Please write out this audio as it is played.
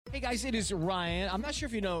Hey guys, it is Ryan. I'm not sure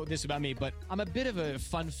if you know this about me, but I'm a bit of a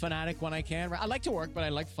fun fanatic when I can. I like to work, but I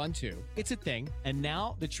like fun too. It's a thing. And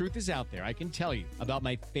now the truth is out there. I can tell you about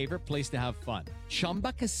my favorite place to have fun.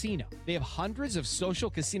 Chumba Casino. They have hundreds of social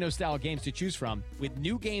casino style games to choose from with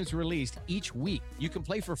new games released each week. You can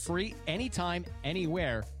play for free anytime,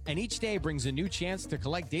 anywhere. And each day brings a new chance to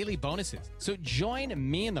collect daily bonuses. So join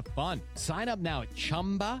me in the fun. Sign up now at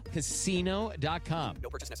ChumbaCasino.com. No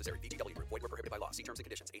purchase necessary. VGW. Void where prohibited by law. See terms and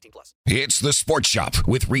conditions. 18+. It's the Sports Shop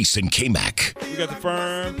with Reese and Kmac. We got the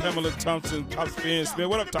firm, Pamela Thompson, Top Spin Smith.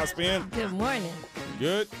 What up, Top Spin? Good morning.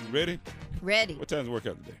 Good? You ready? Ready. What time's the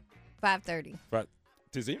workout today? 5:30.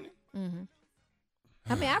 This evening? Mm-hmm.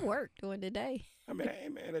 I mean, I worked during the day. I mean, I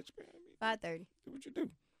ain't mad at you. 5:30. Do what you do.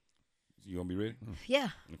 You gonna be ready? Yeah.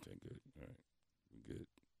 Okay, good. All right, good.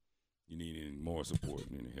 You need any more support,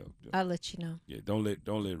 any help? I'll let you know. Yeah, don't let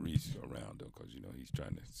Reese around though, because you know he's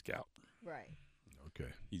trying to scout. Right.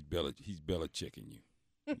 Okay. He's Bella checking you.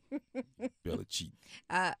 Bella cheat.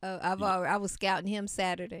 I was scouting him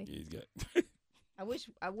Saturday. Yeah, he's got. I wish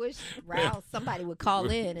Raul somebody would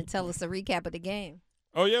call in and tell us a recap of the game.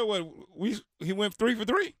 Oh yeah, he went 3 for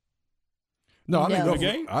 3. No, I No. didn't go. The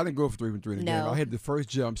game? I didn't go for 3 for 3 in the game. No. I had the first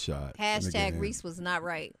jump shot. in the game. Reese was not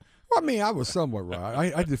right. Well, I mean, I was somewhat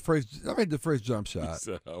right. I made the first jump shot,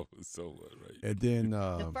 So I was somewhat right. and then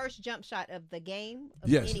The first jump shot of the game of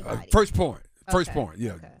yes, anybody. first point. First Okay, point.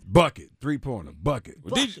 Yeah, okay. bucket, 3-pointer, bucket.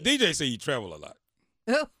 Well, DJ say you travel a lot.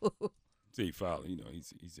 Say he follow. You know, he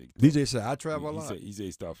said. DJ said I travel a lot. He said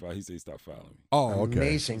he stopped following. He said stop following me. Oh, okay.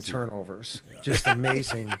 Amazing turnovers. Just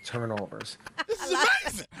amazing turnovers. This is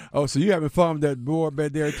amazing. Oh, so you having fun with that board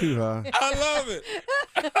back there too, huh? I love it.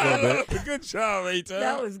 I love it. Good job, A-Time.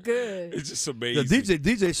 That was good. It's just The amazing.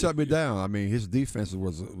 DJ shut me down. I mean, his defense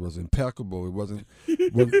was impeccable. It wasn't.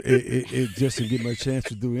 It just didn't give me a chance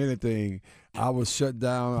to do anything. I was shut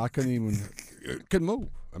down. I couldn't move.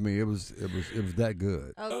 I mean, it was that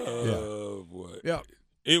good. Okay. Oh boy. Yeah.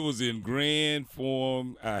 It was in grand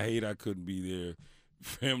form. I couldn't be there.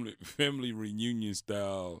 Family reunion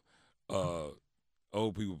style.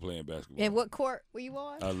 Old people playing basketball. And what court were you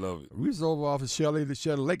on? I love it. We was over off of Shelley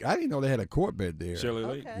Lake. I didn't know they had a court back there. Shelley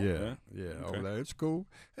Lake. Okay. Yeah, Okay. over there. It's cool.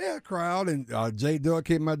 Yeah, crowd and J Dog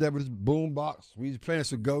came out there with his boom box. We was playing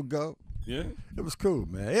some go. Yeah. It was cool,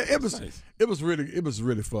 man. It was nice. it was really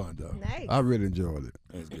fun though. Nice. I really enjoyed it.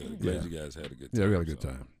 That's good. Glad you guys had a good time. Yeah, we had a good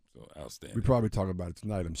time. So outstanding. We probably talk about it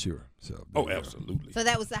tonight, I'm sure. So. Absolutely. So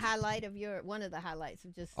that was the highlight of one of the highlights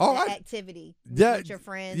of just activity with your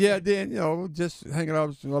friends. Yeah, then just hanging out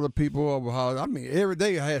with some other people over holidays. I mean, every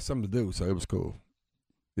day I had something to do, so it was cool.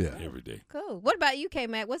 Yeah. Every day. Cool. What about you,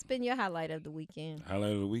 Kmac? What's been your highlight of the weekend?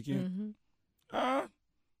 Highlight of the weekend? Mm-hmm.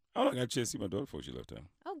 I got a chance to see my daughter before she left town.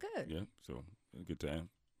 Oh, good. Yeah, so had a good time.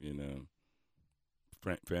 And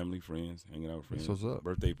family, friends, hanging out with friends. That's what's up.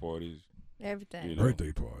 Birthday parties. Everything.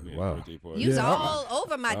 Birthday party. Yeah, Wow. birthday party. You was Yeah, all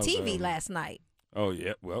over my I was, TV last night. Oh,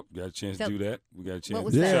 yeah. Well, got a chance to do that. We got a chance. What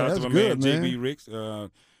was that? Shout out Yeah, to my that's good, man, man. JB Ricks.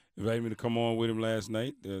 Invited me to come on with him last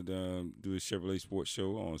night to do a Chevrolet sports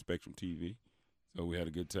show on Spectrum TV. So we had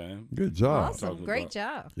a good time. Good job. Awesome. Great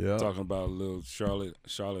job. Yeah. Talking about a little Charlotte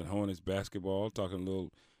Hornets basketball, talking a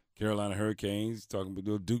little Carolina Hurricanes, talking about a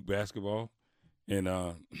little Duke basketball, and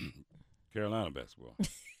Carolina basketball.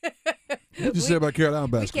 What you say about Carolina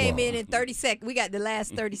basketball? We came in 30 seconds. We got the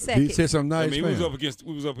last 30 He seconds. said something nice. I mean, man. we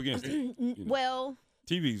was up against it. You know. Well,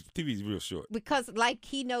 TV's real short. because like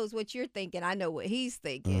he knows what you're thinking, I know what he's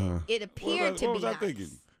thinking. It appeared to what be was I nice. thinking?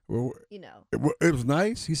 Well, You know. it was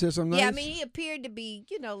nice. He said something nice. Yeah, I mean, he appeared to be,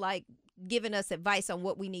 like giving us advice on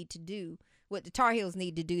what we need to do, what the Tar Heels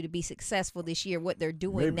need to do to be successful this year, what they're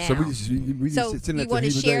doing now. So we just send that you to want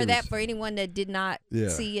to Heba share Davis. that for anyone that did not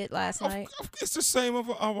see it last night? It's the same I've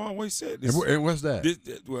always said. And what's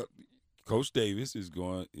that? Well, Coach Davis is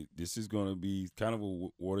going. This is going to be kind of a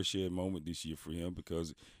watershed moment this year for him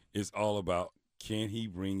because it's all about can he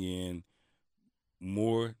bring in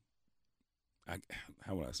more.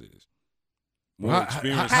 How would I say this? More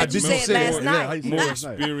experience. How'd you say it last night?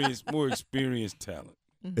 More experienced talent.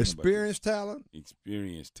 Experienced talent?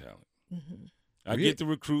 Experienced talent. Mm-hmm. I get the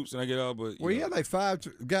recruits and I get all, but Well, he had like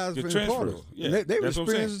 5 guys the in the transfers. portal. Yeah, They were that's what I'm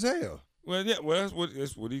saying. experienced as hell. Well, yeah, well,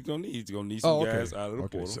 that's what he's gonna need. He's gonna need some guys out of the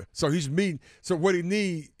portal. So he's meeting. So what he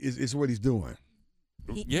need is what he's doing.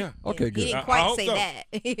 Yeah. Okay, good. He didn't I quite hope say so. that.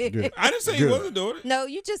 Good. I didn't say he Good. wasn't doing it. No,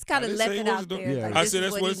 you just kind I of didn't left say it he out wasn't doing there. it. Like, I this said is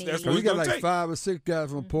that's what what he that's needed. what We it's got gonna like take. 5 or 6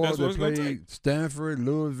 guys from portal That's what that it's gonna played Stanford,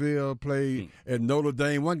 Louisville, played at Notre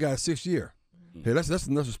Dame. One guy 6 year. Hey, that's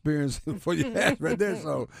enough experience for your ass right there.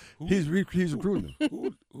 So he's recruiting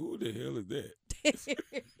him. Who the hell is that? He's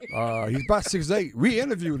about 6'8". We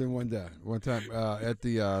interviewed him one time at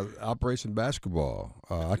the Operation Basketball.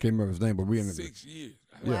 I can't remember his name, but we interviewed. 6 years.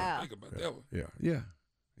 I Wow. think about that one. Yeah.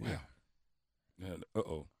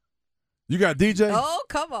 Uh-oh. You got DJ? Oh,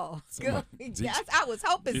 come on. Yes, I was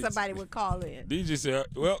hoping somebody would call in. DJ said,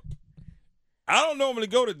 well, I don't normally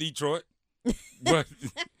go to Detroit, but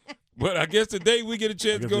I guess today we get a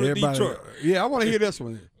chance to go to Detroit. Yeah, I want to hear this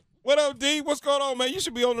one. What up, D? What's going on, man? You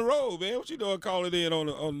should be on the road, man. What you doing calling in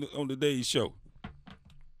on the day's show?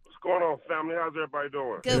 What's going on, family? How's everybody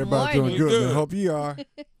doing? Good Everybody morning. doing good, Good. man. Hope you are.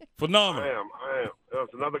 Phenomenal. I am.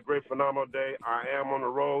 It's another great, phenomenal day. I am on the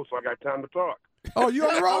road, so I got time to talk. Oh, you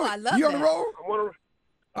on the road? Oh, I love you on the that. road?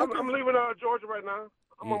 I'm leaving Georgia right now.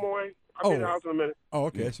 I'm on my way. I'll be in the house in a minute. Oh,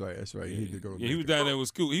 okay. That's right. You need to go. Yeah, he was down there with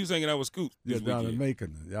Scoop. He was hanging out with Scoop. Yeah, this down in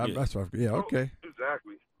weekend. Macon. Yeah, Yeah. that's right. Yeah, okay. Oh,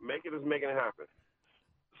 exactly. Making it happen.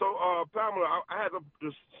 So, Pamela, I had the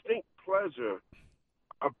distinct pleasure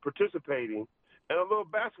of participating in a little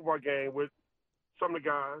basketball game with some of the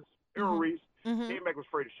guys. Errol Reese. Kmac was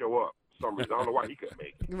afraid to show up for some reason. I don't know why he couldn't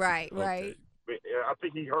make it. Right. But, I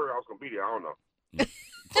think he heard I was going to be there. I don't know.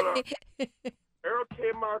 But Errol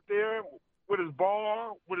came out there with his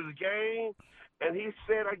ball, with his game, and he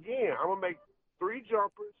said again, I'm going to make 3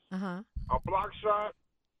 jumpers, a block shot.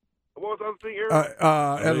 What was the other thing, Errol?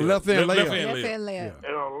 At the left hand Left layup. hand Left hand layup. And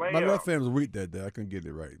a layup. My left hand was weak that day. I couldn't get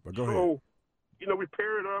it right. But go ahead. So, we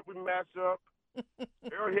paired up, we matched up.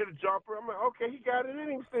 Errol hit a jumper. I'm like, okay, he got it in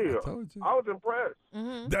him still. I told you. I was impressed.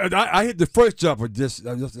 I hit the first jumper. Just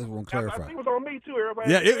want to I clarify. think it was on me, too,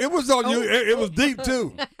 everybody. Yeah, it was on you. It was deep,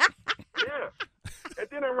 too. Yeah. And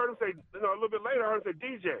then I heard him say, a little bit later, I heard him say,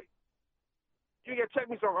 DJ, you got to check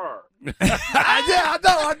me so hard. Yeah, I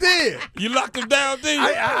know. I did. You locked him down, D?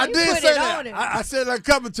 I You did put say it that. on him. I said that a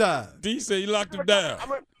couple times. D said you locked him down.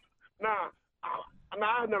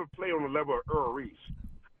 I never played on the level of Earl Reese.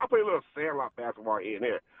 I played a little sandlot basketball here and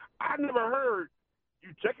there. I never heard you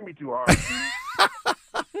checking me too hard.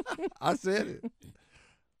 I said it.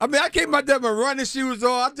 I mean, I came out there with my running shoes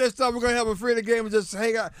on. I just thought we were going to have a friendly game and just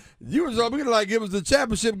hang out. You was on, we like it was the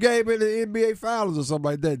championship game in the NBA Finals or something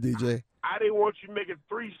like that, DJ. I didn't want you making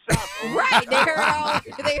 3 shots. Right.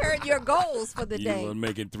 They heard your goals for the You day. were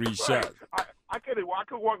making 3 Right. shots. I could walk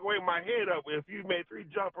away with my head up if you made 3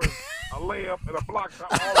 jumpers, a layup, and a block shot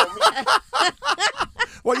all on me.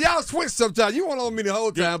 Well, y'all switch sometimes. You weren't on me the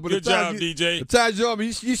whole time. But Good the time job, you, DJ. The time you on me,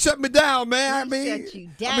 you shut me down, man. Shut you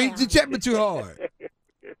down. I mean, you checked me too hard.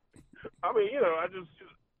 I mean, I just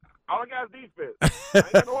all I got is defense. I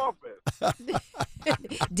ain't got no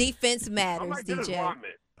offense. Defense I'm matters, like Dennis DJ.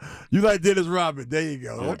 Rodman. You like Dennis Rodman. There you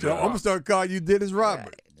go. Okay. I'm going to start calling you Dennis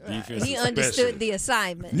Rodman. Defense He is understood special. the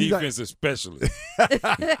assignment. Defense especially.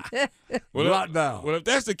 Lockdown. Well, if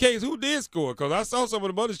that's the case, who did score? Because I saw some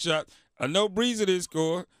of the other shots. I know Breezer did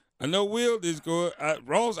score. I know Will did score.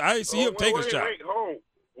 Ross, I ain't see him take a shot. Wait, hold.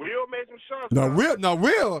 Will made some shots. No,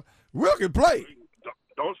 Will can play.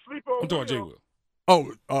 Don't sleep on I'm talking Jay Will.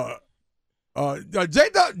 Oh,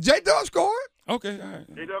 J-Dub scored? Okay, all right.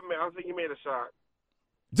 I think he made a shot.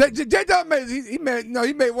 J-Dub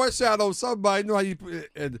made one shot on somebody. You know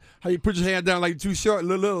how you put your hand down like too short,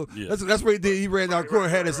 little. Yeah. That's what he did. He ran down the court,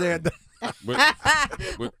 had his hand down.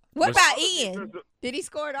 What about Ian? Did he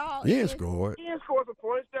score at all? Ian scored. He scored some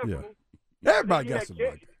points, definitely. Everybody got some.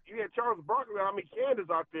 You had Charles Barkley. I mean, Candace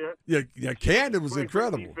out there. Yeah, Candace was playing for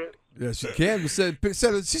incredible. defense. Yeah, Candace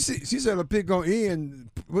said a pick on Ian,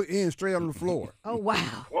 put Ian straight on the floor, Oh,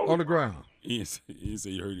 wow. on the ground. He said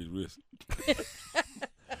he hurt his wrist.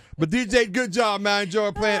 But DJ, good job, man.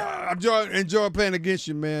 Enjoy playing against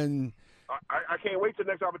you, man. I can't wait till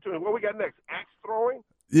the next opportunity. What we got next? Axe throwing?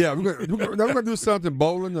 Yeah, we're gonna do something,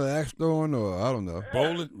 bowling or axe throwing or I don't know.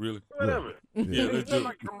 Bowling, really? Whatever. Yeah, let's It's do it.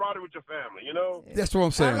 like camaraderie with your family, you know? That's what I'm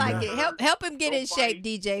I saying, like man. it. Help him get in Don't shape, fight.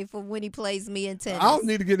 DJ, for when he plays me in tennis. I don't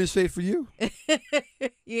need to get in shape for you. You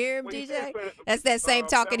hear him, Well, you DJ? said- That's that same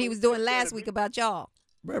talking he was doing that last was- week about y'all.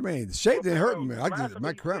 But I mean, the shape didn't hurt me. I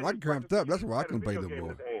I cramped up. That's why I couldn't play the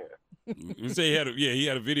ball. We say he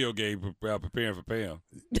had a video game preparing for Pam.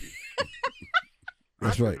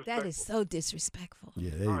 That's right. That is so disrespectful. Yeah,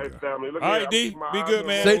 there All you right, go. family. Look All here, right, I'll D. keep my Be eyes good, on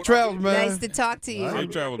man. the Safe road. travels, man. Nice to talk to you. Safe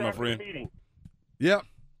travels, my friend. Meeting. Yep.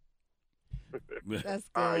 That's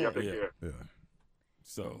All right, y'all good. take Yeah. care. Yeah.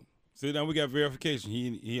 So now we got verification.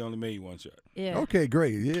 He only made 1 shot. Yeah. Okay,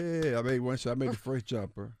 great. Yeah, I made one shot. I made the first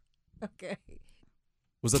jumper. Okay.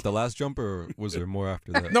 Was that the last jumper, or was there more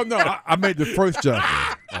after that? No, I made the first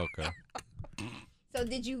jumper. Okay. So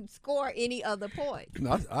did you score any other points?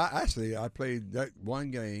 No, I played that one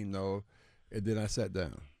game though, and then I sat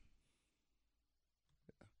down.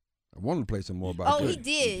 I wanted to play some more about Oh, that.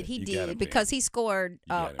 he did because he scored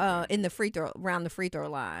in the free throw around the free throw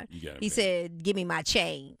line. He said, "Give me my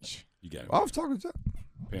change." You got him. I was talking to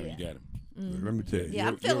Pam, you got him. Let me tell you. Yeah,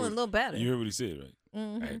 I'm feeling a little better. You heard what he said,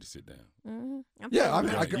 right? I had to sit down. Yeah, I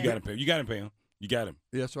mean, you got him, Pam. You got him, Pam. You got him.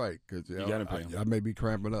 Yeah, that's right. Because got him, Pam. I may be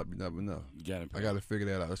cramping up. You never know. You got him, Pam. I got to figure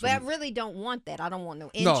that out. That's But I what really don't want that. I don't want no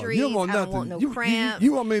No, injuries. you don't want I don't nothing. want no cramp.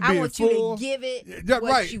 You want me being I want full. you to give it Yeah, what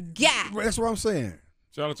right. you got. That's what I'm saying.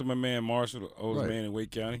 Shout out to my man Marshall, the oldest Right. man in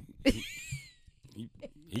Wake County.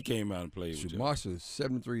 He came out and played with you. Marshall is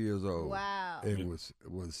 73 years old. Wow. It was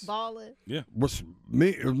Balling. Yeah. was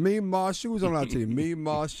me, Marshall. Who was on our team? Me,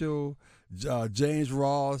 Marshall, James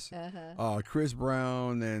Ross, Chris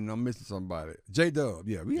Brown, and I'm missing somebody. J-Dub.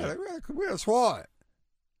 Yeah, we had a squad.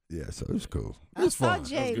 Yeah, so it was cool. It was fun.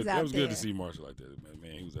 That was good to see Marshall like that,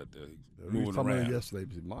 man. He was out there moving coming around. in yesterday,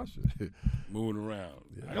 Marshall. Moving around.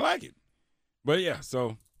 Yeah. I like it. But yeah, so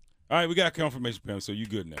all right, we got confirmation, Pam. So you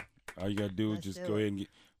good now. All you gotta do is just go ahead and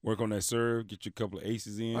work on that serve, get you a couple of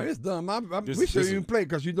aces in. Oh, it's done. We shouldn't even play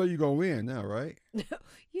because you know you're gonna win now, right? You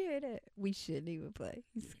hear that? We shouldn't even play.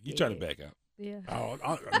 You trying to back out. Yeah. Oh,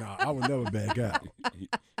 no, I would never back out. He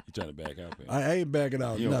trying to back out, Pam. I ain't backing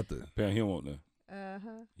out nothing. Pam, he don't want nothing.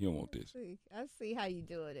 Uh-huh. He don't want this. I see how you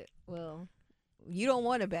doing it. Well, you don't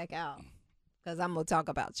want to back out because I'm going to talk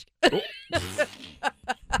about you.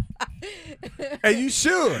 And you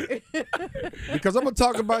should. Because I'm going to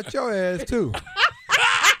talk about your ass, too.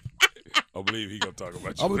 I believe he going to talk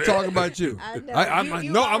about you. I'm going to talk about you. I know.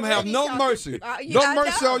 I'm going to have no mercy. No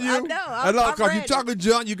mercy on you. I know. Because you talking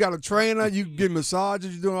junk, you got a trainer, you get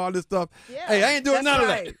massages, you doing all this stuff. Yeah, hey, I ain't doing none of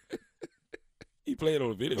that. He played on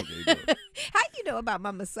a video game. Though. How you know about my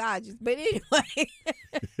massages? But anyway,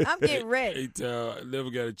 I'm getting ready. I never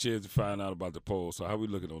got a chance to find out about the poll. So how we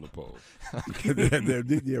looking on the poll?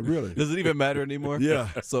 Yeah, really. Does it even matter anymore? Yeah.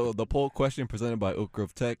 So the poll question presented by Oak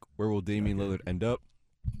Grove Tech: where will Damian Lillard end up?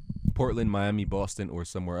 Portland, Miami, Boston, or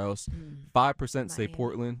somewhere else? 5% say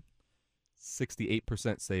Portland.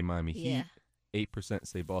 68% say Miami Heat. 8%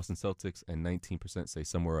 say Boston Celtics, and 19% say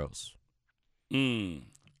somewhere else.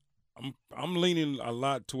 I'm leaning a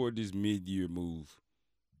lot toward this mid-year move.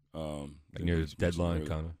 Like near the deadline,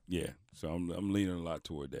 kind of. Yeah, so I'm leaning a lot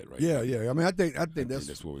toward that right Yeah, now. yeah. I mean, I think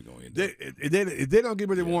that's where we're going to end up. If they don't get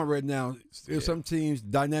what they want right now, there's some teams,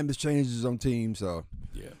 dynamics changes on teams, so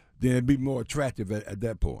then it'd be more attractive at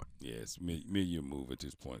that point. Yeah, it's mid-year move at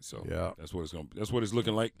this point, so yeah. That's what it's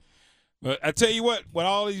looking like. But I tell you what, with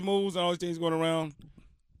all these moves and all these things going around,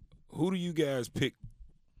 who do you guys pick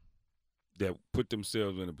that put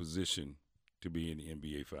themselves in a position to be in the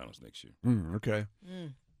NBA Finals next year? Okay.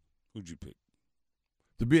 Who'd you pick?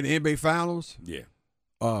 To be in the NBA Finals? Yeah.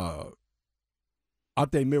 I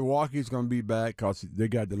think Milwaukee's going to be back because they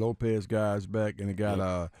got the Lopez guys back, and they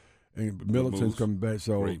got and Middleton's coming back.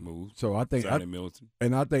 So, great moves. So I think Middleton.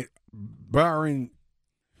 And I think barring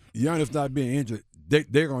Giannis not being injured,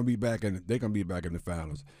 they're going to be back in. They're going to be back in the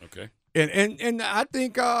finals. Okay. And I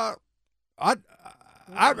think I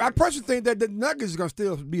personally think that the Nuggets is going to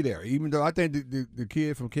still be there, even though I think the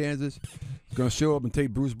kid from Kansas is going to show up and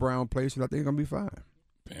take Bruce Brown's place, and I think they're going to be fine.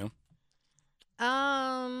 Pam?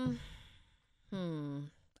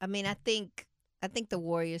 I mean, I think the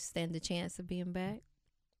Warriors stand a chance of being back.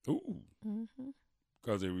 Ooh.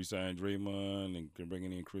 Because they re-signed Draymond and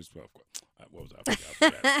bringing in Chris Paul. What was I?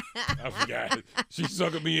 I forgot. She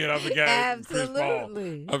suckered me in. I forgot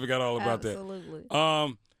Absolutely. Chris Paul. I forgot all about Absolutely.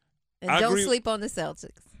 that. And I don't agree. sleep on the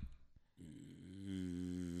Celtics.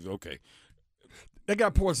 Okay. They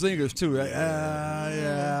got Porzingis too.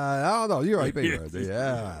 Yeah, I don't know. You're right.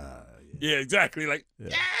 Yeah, exactly. Like,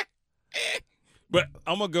 but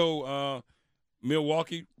I'm gonna go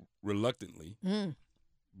Milwaukee reluctantly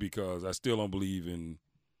because I still don't believe in.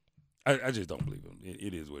 I just don't believe them.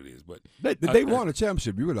 It is what it is. But they won a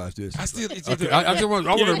championship. You realize this? I still. I just want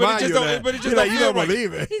to remind you that. But it just you don't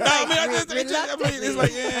believe it. It's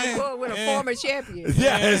like I'm going with a former champion.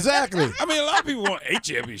 Yeah, exactly. I mean, a lot of people want a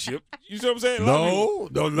championship. You see what I'm saying? No,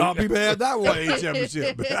 a lot of people have not won a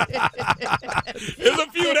championship. There's a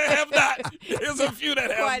few that have not. There's a few that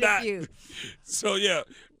have Quite not. a few. So yeah,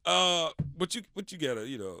 but you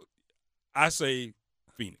gotta, I say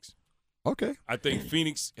Phoenix. Okay. I think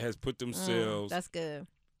Phoenix has put themselves that's good.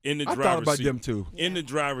 in the I driver's thought about seat. them too. In the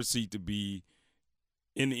driver's seat to be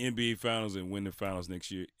in the NBA Finals and win the Finals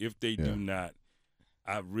next year. If they do not,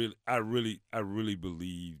 I really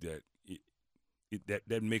believe that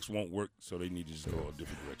that mix won't work. So they need to just go a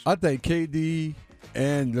different direction. I think KD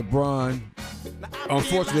and LeBron,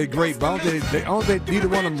 unfortunately, great, but I don't think neither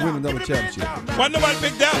one of them win another championship. Why nobody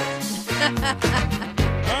picked that?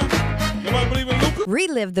 Nobody believe in Luka?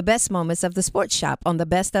 Relive the best moments of the Sports Shop on the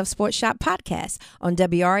Best of Sports Shop podcast on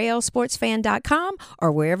WRLSportsFan.com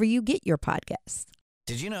or wherever you get your podcasts.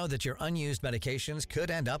 Did you know that your unused medications could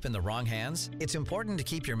end up in the wrong hands? It's important to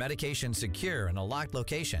keep your medication secure in a locked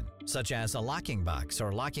location, such as a locking box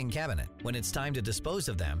or locking cabinet. When it's time to dispose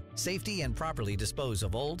of them, safely and properly dispose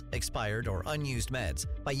of old, expired, or unused meds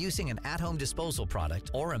by using an at-home disposal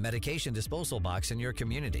product or a medication disposal box in your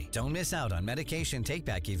community. Don't miss out on medication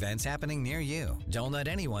take-back events happening near you. Don't let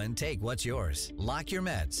anyone take what's yours. Lock your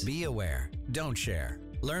meds. Be aware. Don't share.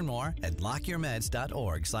 Learn more at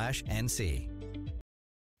lockyourmeds.org/NC.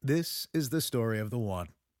 This is the story of the one.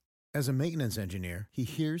 As a maintenance engineer, he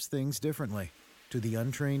hears things differently. To the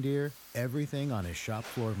untrained ear, everything on his shop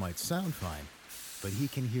floor might sound fine, but he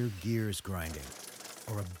can hear gears grinding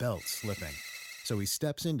or a belt slipping. So he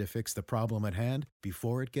steps in to fix the problem at hand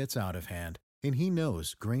before it gets out of hand. And he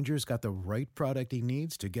knows Grainger's got the right product he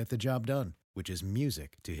needs to get the job done, which is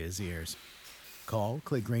music to his ears. Call,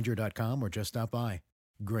 click Grainger.com, or just stop by.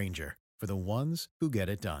 Grainger, for the ones who get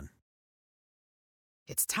it done.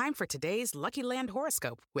 It's time for today's Lucky Land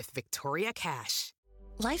horoscope with Victoria Cash.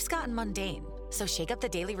 Life's gotten mundane, so shake up the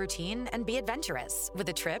daily routine and be adventurous with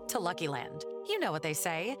a trip to Lucky Land. You know what they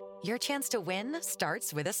say, your chance to win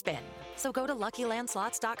starts with a spin. So go to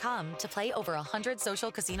LuckyLandSlots.com to play over 100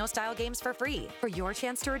 social casino-style games for free for your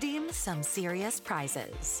chance to redeem some serious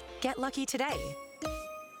prizes. Get lucky today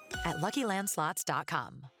at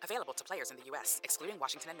LuckyLandSlots.com. Available to players in the U.S., excluding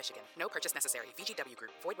Washington and Michigan. No purchase necessary. VGW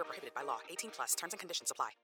Group. Void where prohibited by law. 18+. Terms and conditions apply.